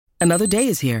Another day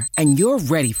is here, and you're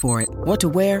ready for it. What to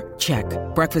wear? Check.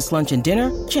 Breakfast, lunch, and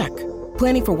dinner? Check.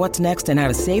 Planning for what's next and how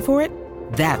to save for it?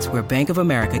 That's where Bank of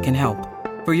America can help.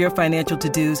 For your financial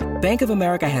to-dos, Bank of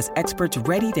America has experts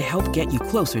ready to help get you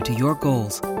closer to your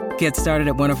goals. Get started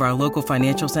at one of our local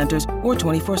financial centers or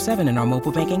 24/7 in our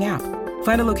mobile banking app.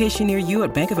 Find a location near you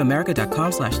at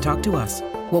bankofamerica.com/talktous.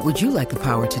 What would you like the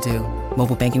power to do?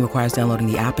 Mobile banking requires downloading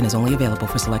the app and is only available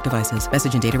for select devices.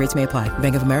 Message and data rates may apply.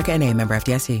 Bank of America N.A., member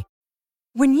FDIC.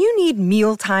 When you need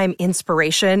mealtime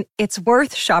inspiration, it's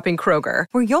worth shopping Kroger,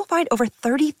 where you'll find over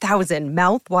 30,000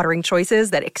 mouth-watering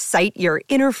choices that excite your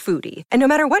inner foodie. And no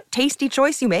matter what tasty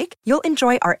choice you make, you'll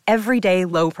enjoy our everyday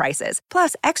low prices,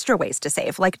 plus extra ways to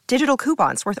save, like digital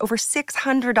coupons worth over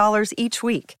 $600 each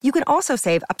week. You can also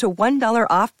save up to $1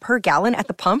 off per gallon at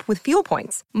the pump with fuel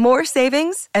points. More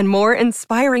savings and more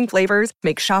inspiring flavors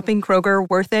make shopping Kroger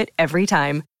worth it every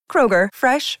time. Kroger,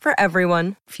 fresh for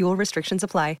everyone. Fuel restrictions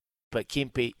apply. But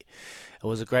Kempe, it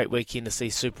was a great weekend to see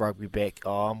Super Rugby back.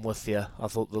 Oh, I'm with you. I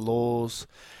thought the laws,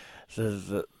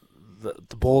 the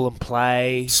ball and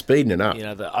play, speeding it up.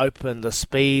 The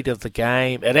speed of the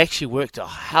game. It actually worked a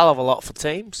hell of a lot for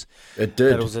teams. It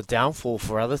did. But it was a downfall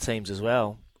for other teams as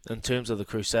well. In terms of the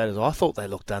Crusaders, I thought they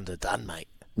looked underdone, mate.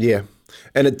 Yeah,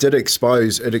 and it did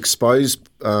expose. It exposed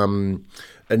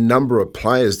a number of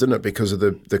players, didn't it? Because of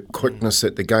the quickness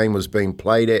that the game was being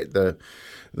played at. The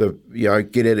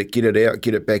get at it, get it out,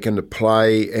 get it back into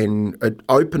play, and it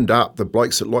opened up the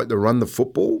blokes that like to run the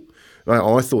football.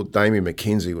 I thought Damien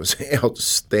McKenzie was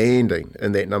outstanding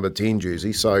in that number 10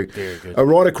 jersey. So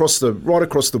right across the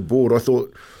board, I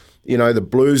thought, the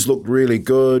Blues looked really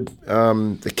good.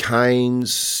 The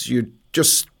Canes, the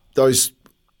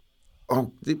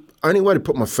only way to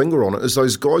put my finger on it is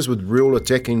those guys with real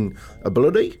attacking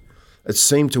ability. It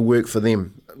seemed to work for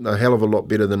them a hell of a lot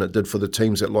better than it did for the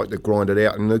teams that like to grind it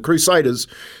out. And the Crusaders,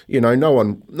 no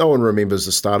one remembers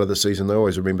the start of the season. They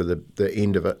always remember the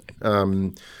end of it.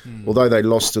 Although they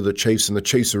lost to the Chiefs, and the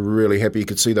Chiefs are really happy. You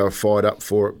could see they were fired up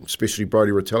for it, especially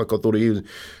Brodie Retallick. I thought he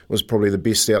was probably the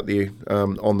best out there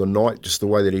on the night, just the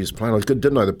way that he was playing. I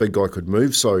didn't know the big guy could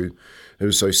move, so he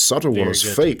was so subtle on his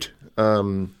feet.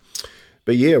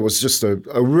 But yeah, it was just a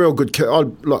real good kid.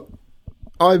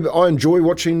 I enjoy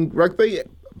watching rugby,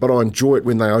 but I enjoy it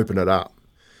when they open it up.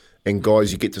 And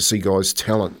guys, you get to see guys'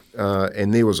 talent.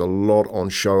 And there was a lot on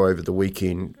show over the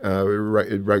weekend.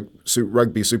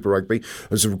 Rugby, Super Rugby.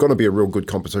 It's going to be a real good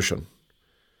competition.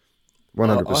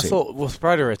 100%. I thought with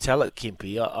Brodie Retallick,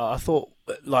 Kempe, I thought,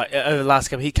 over the last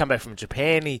game, he come back from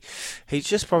Japan. He's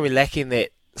just probably lacking that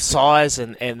size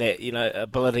and that,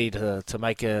 ability to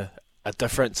make a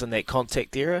difference in that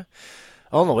contact area.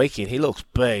 On the weekend, he looks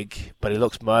big, but he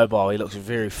looks mobile. He looks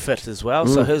very fit as well.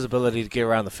 So his ability to get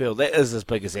around the field, that is his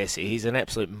biggest asset. He's an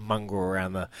absolute mongrel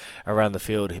around the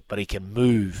field, but he can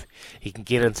move. He can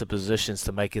get into positions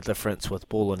to make a difference with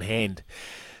ball in hand.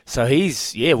 So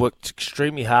he's worked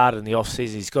extremely hard in the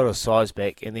off-season. He's got his size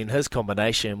back. And then his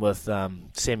combination with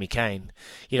Sammy Cane.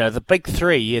 The big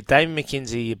three, you had Damien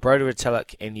McKenzie, you had Brodie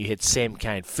Retallick, and you had Sam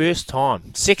Cane.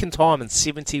 Second time in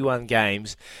 71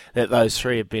 games that those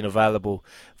three have been available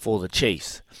for the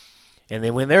Chiefs. And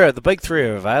then when the big three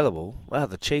are available,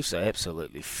 the Chiefs are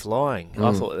absolutely flying.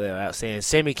 I thought they were outstanding.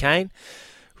 Sammy Cane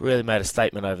really made a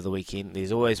statement over the weekend.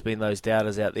 There's always been those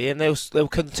doubters out there, and they'll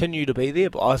continue to be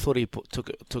there, but I thought he took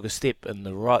a step in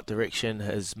the right direction.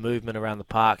 His movement around the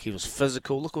park, he was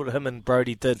physical. Look what him and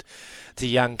Brodie did to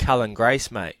young Cullen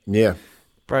Grace, mate. Yeah.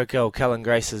 Broke old Cullen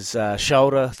Grace's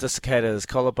shoulder, dislocated his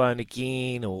collarbone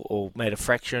again, or made a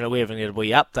fracture in it. We haven't had a wee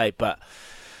update, but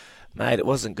mate, it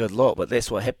wasn't good look, but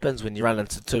that's what happens when you run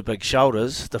into two big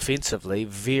shoulders defensively.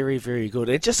 Very, very good.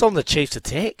 And just on the Chiefs'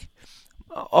 attack,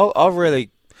 I really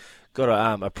got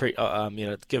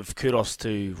to give kudos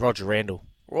to Roger Randall.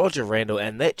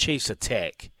 And that Chiefs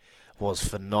attack was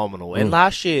phenomenal. And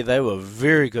last year they were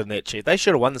very good in that Chiefs. They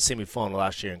should have won the semi-final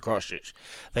last year in Christchurch.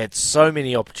 They had so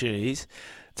many opportunities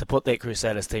to put that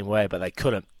Crusaders team away, but they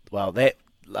couldn't. Well, that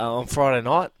on Friday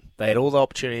night, they had all the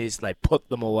opportunities. They put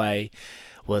them away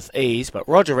with ease. But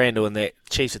Roger Randall and that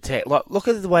Chiefs attack, look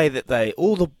at the way that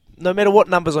no matter what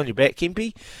numbers on your back,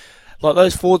 Kempe,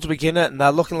 those forwards begin it, and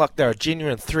they're looking like they're a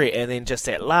genuine threat, and then just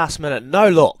that last minute, no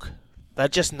look. They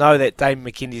just know that Damien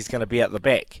McKenzie's going to be out the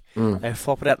back. They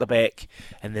flop it out the back,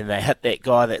 and then they hit that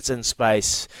guy that's in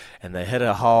space, and they hit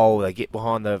a hole, they get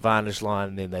behind the advantage line,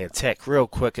 and then they attack real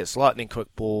quick. It's lightning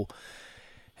quick ball,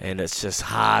 and it's just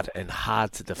hard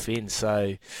to defend.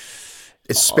 So,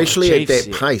 especially at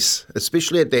that pace.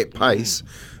 Especially at that pace,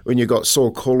 when you got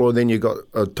Saul Kolo, then you got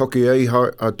Tokio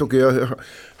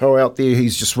out there.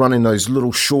 He's just running those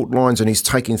little short lines, and he's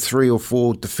taking 3 or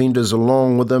 4 defenders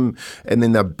along with him, and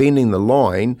then they're bending the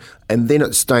line, and then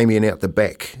it's Damien out the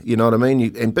back. You know what I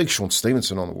mean? And big Sean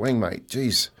Stevenson on the wing, mate.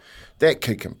 Jeez, that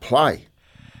kid can play.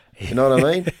 You know what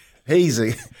I mean? He's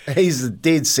a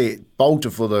dead set bolter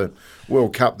for the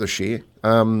World Cup this year.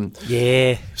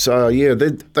 So yeah,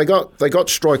 they got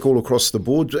strike all across the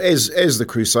board. As the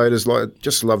Crusaders,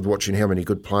 just loved watching how many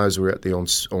good players were out there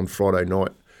on Friday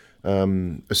night.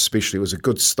 Especially, it was a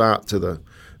good start to the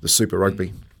Super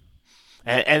Rugby.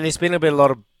 And there's been a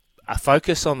lot of a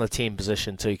focus on the 10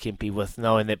 position too, Kempy, with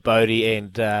knowing that Bodie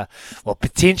and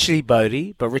potentially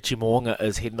Bodie, but Richie Mo'unga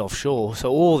is heading offshore. So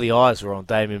all the eyes were on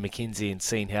Damien McKenzie and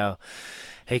seeing how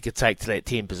he could take to that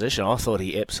 10 position. I thought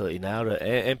he absolutely nailed it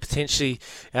and potentially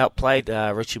outplayed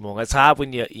Richie Mo'unga. It's hard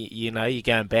when you're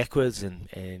going backwards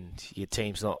and your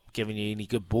team's not giving you any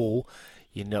good ball.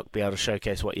 You're not be able to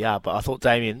showcase what you are. But I thought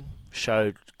Damien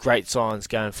showed great signs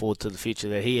going forward to the future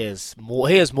that he is more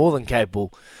than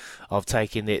capable of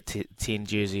taking that 10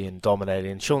 jersey and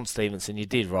dominating. And Sean Stevenson, you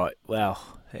did right. Wow.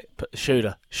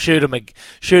 Shooter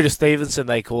Stevenson,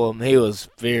 they call him. He was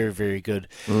very, very good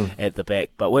at the back.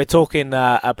 But we're talking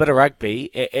a bit of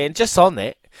rugby, and just on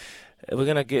that, we're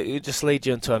going to just lead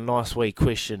you into a nice wee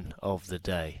question of the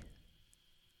day.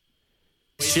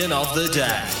 Question of the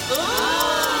day.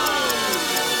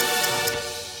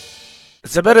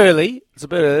 It's a bit early.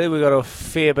 We've got a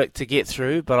fair bit to get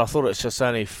through, but I thought it's just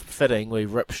only fitting we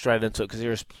rip straight into it because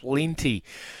there is plenty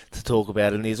to talk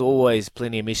about, and there's always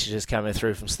plenty of messages coming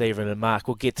through from Stephen and Mark.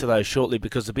 We'll get to those shortly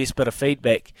because the best bit of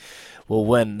feedback will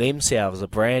win themselves a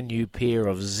brand new pair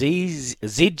of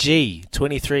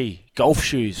ZG23 golf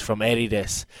shoes from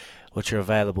Adidas, which are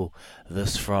available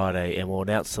this Friday, and we'll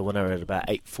announce the winner at about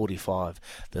 8:45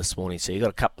 this morning. So you've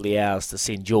got a couple of hours to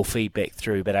send your feedback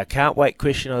through. But our can't wait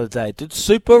question of the day: did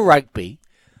Super Rugby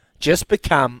just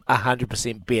become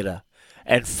 100% better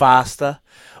and faster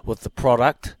with the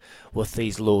product with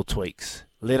these law tweaks?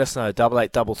 Let us know.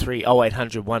 8833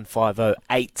 0800 150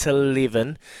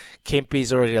 811.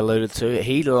 Kempy's already alluded to it.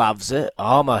 He loves it.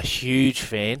 I'm a huge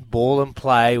fan. Ball and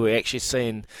play. We're actually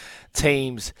seeing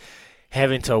teams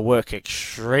having to work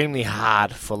extremely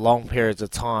hard for long periods of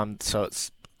time, so it's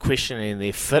questioning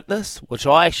their fitness, which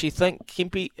I actually think,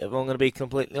 Kempy, if I'm going to be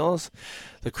completely honest,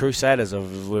 the Crusaders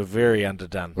were very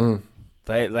underdone.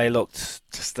 They looked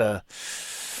just a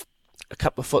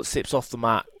couple of footsteps off the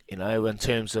mark, in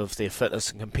terms of their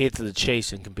fitness, and compared to the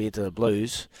Chiefs and compared to the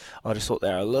Blues, I just thought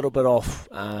they were a little bit off.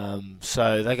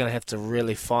 So they're going to have to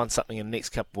really find something in the next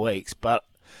couple of weeks. But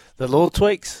the law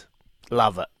tweaks,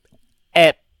 love it.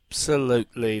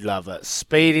 Absolutely love it.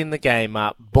 Speeding the game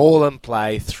up, ball and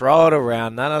play, throw it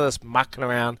around, none of this mucking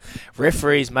around,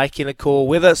 referees making a call,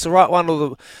 whether it's the right one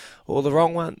or the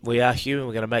wrong one. We are human,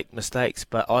 we're going to make mistakes,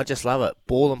 but I just love it.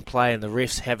 Ball and play and the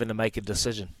refs having to make a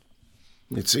decision.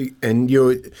 And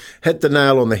you hit the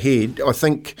nail on the head. I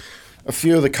think a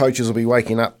few of the coaches will be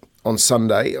waking up on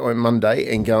Sunday or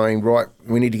Monday and going, right,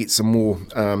 we need to get some more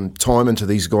time into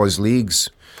these guys' legs.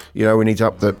 We need to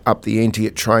up the ante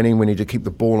at training. We need to keep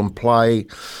the ball in play.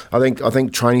 I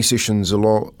think training sessions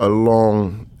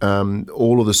along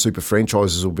all of the super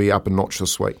franchises will be up a notch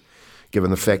this week, given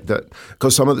the fact that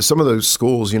because some of those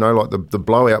scores, like the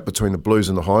blowout between the Blues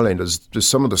and the Highlanders, just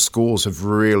some of the scores have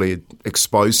really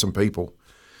exposed some people.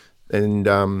 And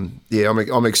I'm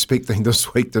expecting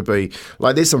this week to be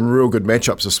like there's some real good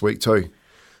matchups this week too.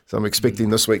 So I'm expecting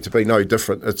this week to be no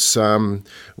different. It's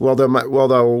while they're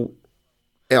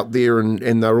out there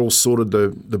and they're all sorted,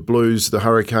 the Blues, the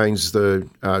Hurricanes, the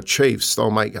Chiefs,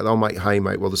 they'll make hay,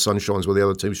 mate, while the sun shines, while the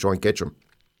other teams try and catch them.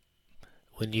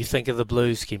 When you think of the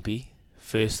Blues, Kempy,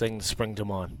 first thing to spring to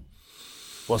mind,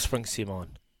 what springs to your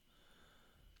mind?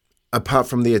 Apart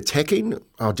from the attacking,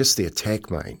 just the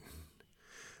attack, mate.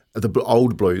 The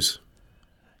old Blues.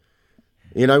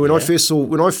 When I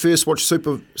first watched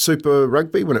Super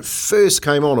Rugby, when it first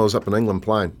came on, I was up in England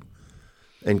playing,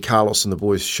 and Carlos and the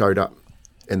boys showed up.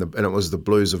 And it was the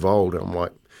Blues of old. And I'm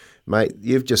like, mate,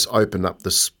 you've just opened up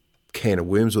this can of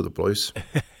worms with the Blues.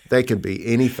 They can be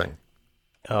anything.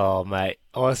 Oh, mate.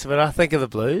 Honestly, when I think of the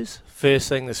Blues, first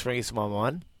thing that springs to my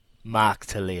mind, Mark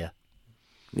Talia.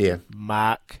 Yeah.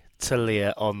 Mark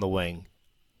Talia on the wing.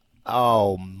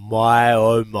 Oh,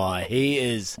 my. He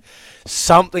is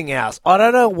something else. I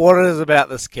don't know what it is about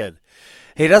this kid.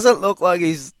 He doesn't look like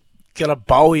he's going to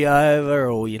bowl you over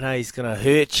or, he's going to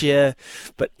hurt you.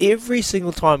 But every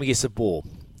single time he gets the ball,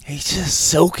 he's just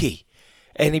silky.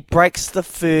 and he breaks the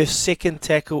first, second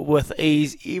tackle with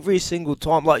ease every single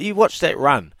time. Like, you watch that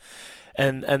run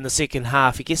in the second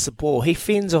half, he gets the ball, he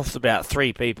fends off about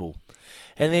 3 people.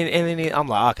 And then I'm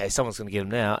like, okay, someone's going to get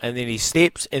him now. And then he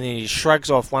steps and then he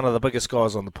shrugs off one of the biggest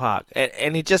guys on the park.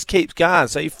 And he just keeps going.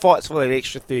 So he fights for that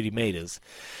extra 30 metres.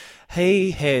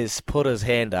 He has put his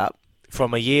hand up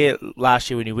from last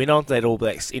year when he went on to that All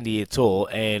Blacks India tour,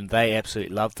 and they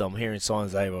absolutely loved him. I'm hearing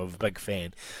signs they were a big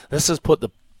fan. This has put the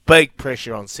big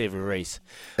pressure on Sevu Reece.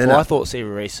 Well, I thought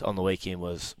Sevu Reece on the weekend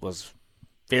was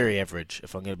very average,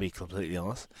 if I'm going to be completely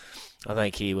honest. I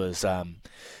think he was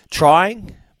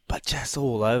trying, but just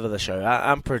all over the show,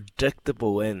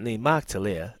 unpredictable. And then Mark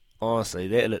Talia, honestly,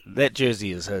 that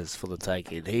jersey is his for the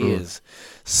taking. He is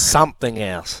something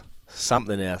else.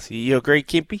 Something else. You agree,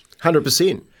 Kempy?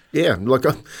 100%. Yeah,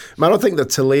 I think the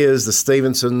Talias, the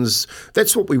Stevensons,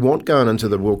 that's what we want going into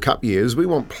the World Cup years. We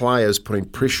want players putting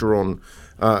pressure on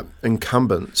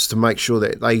incumbents to make sure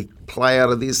that they play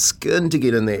out of their skin to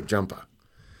get in that jumper.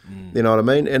 You know what I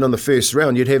mean? And on the first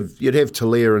round, you'd have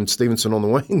Talia and Stevenson on the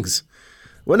wings,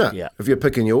 wouldn't it? If you're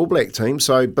picking your All Black team.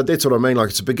 So, but that's what I mean.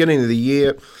 Like, it's the beginning of the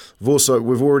year.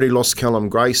 We've already lost Callum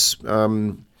Grace.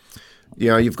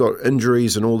 You've got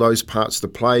injuries and all those parts to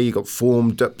play. You've got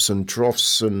form dips and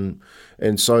troughs and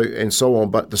so on.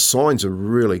 But the signs are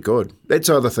really good. That's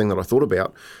the other thing that I thought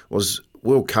about was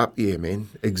World Cup year, man.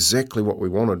 Exactly what we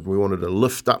wanted. We wanted to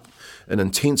lift up in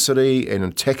intensity and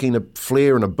attacking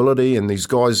flair and ability, and these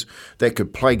guys that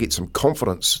could play get some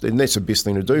confidence. And that's the best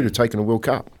thing to do to take in a World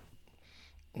Cup.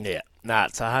 Yeah. No,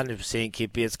 it's 100%,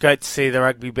 Kippy. It's great to see the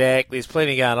rugby back. There's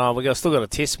plenty going on. We've still got a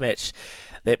test match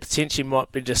that potentially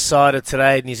might be decided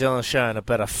today. New Zealand showing a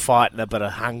bit of fight and a bit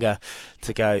of hunger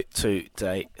to go to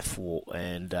day 4,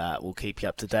 and we'll keep you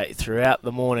up to date throughout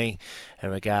the morning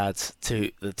in regards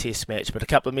to the test match. But a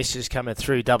couple of messages coming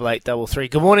through, 8833.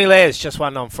 Good morning, lads. Just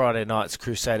one on Friday night's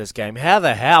Crusaders game. How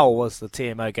the hell was the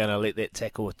TMO going to let that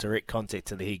tackle with direct contact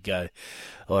to the head go?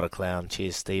 What a clown.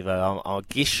 Cheers, Steve-O. I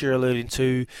guess you're alluding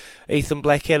to Ethan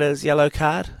Blackadder's yellow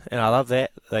card, and I love that.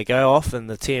 They go off, and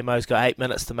the TMO's got 8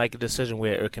 minutes to make a decision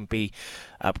where it can be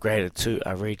upgraded to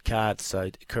a red card.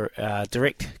 So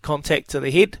direct contact to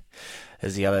the head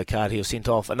is the yellow card. He was sent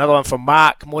off. Another one from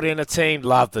Mark. Morena team.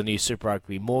 Love the new Super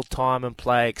Rugby. More time and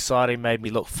play. Exciting. Made me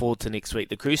look forward to next week.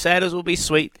 The Crusaders will be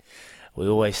sweet. We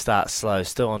always start slow.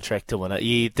 Still on track to win it.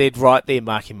 You did right there,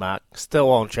 Marky Mark. Still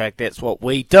on track. That's what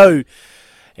we do.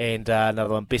 And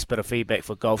another one. Best bit of feedback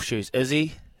for golf shoes.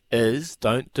 Izzy is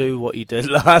don't do what you did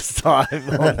last time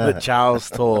on the Charles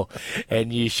Tour,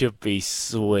 and you should be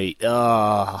sweet.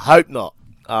 Oh, I hope not.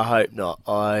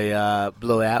 I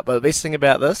blew out. But the best thing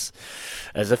about this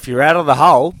is if you're out of the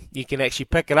hole, you can actually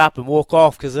pick it up and walk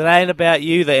off, because it ain't about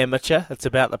you, the amateur. It's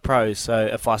about the pros. So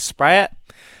if I spray it,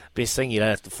 best thing, you don't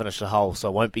have to finish the hole. So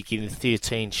I won't be getting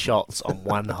 13 shots on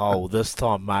one hole this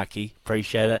time, Marky.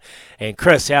 Appreciate it. And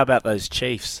Chris, how about those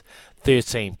Chiefs?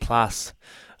 13 plus.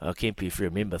 Kempy, if you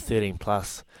remember, 13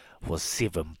 plus was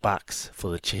 $7 for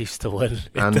the Chiefs to win.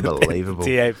 Unbelievable.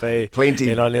 TAP.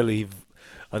 Plenty. And I nearly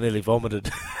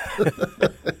vomited.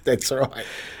 That's right.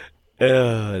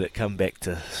 And it come back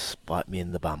to spite me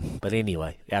in the bum. But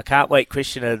anyway, our can't wait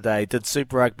question of the day. Did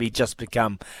Super Rugby just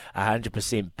become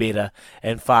 100% better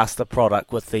and faster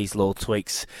product with these little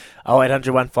tweaks?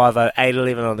 0800 150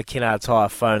 811 on the Kennard Tyre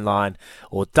phone line,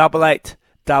 or 8833.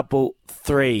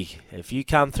 If you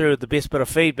come through with the best bit of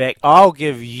feedback, I'll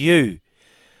give you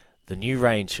the new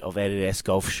range of Adidas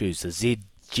golf shoes, the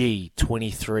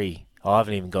ZG23. I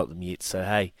haven't even got them yet, so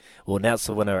hey, we'll announce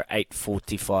the winner at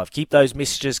 8:45. Keep those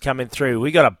messages coming through. We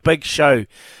got a big show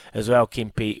as well,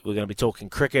 Kempy. We're going to be talking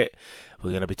cricket. We're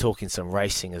going to be talking some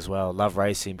racing as well. Love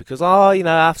racing because,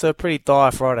 after a pretty dire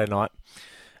Friday night,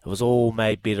 it was all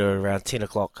made better around 10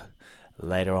 o'clock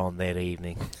later on that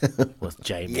evening with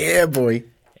Jamie. Yeah, boy.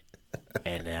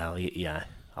 And now, I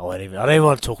don't even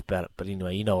want to talk about it, but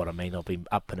anyway, you know what I mean. I'll be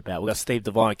up and about. We've got Steve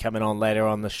Devine coming on later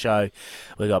on the show.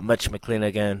 We've got Mitch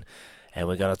McClenaghan, and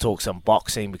we're going to talk some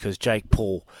boxing because Jake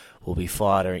Paul will be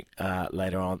fighting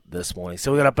later on this morning.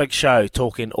 So we've got a big show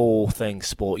talking all things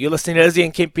sport. You're listening to Izzy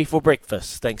and Kempy for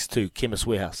breakfast, thanks to Chemist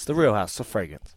Warehouse, the real house of fragrance.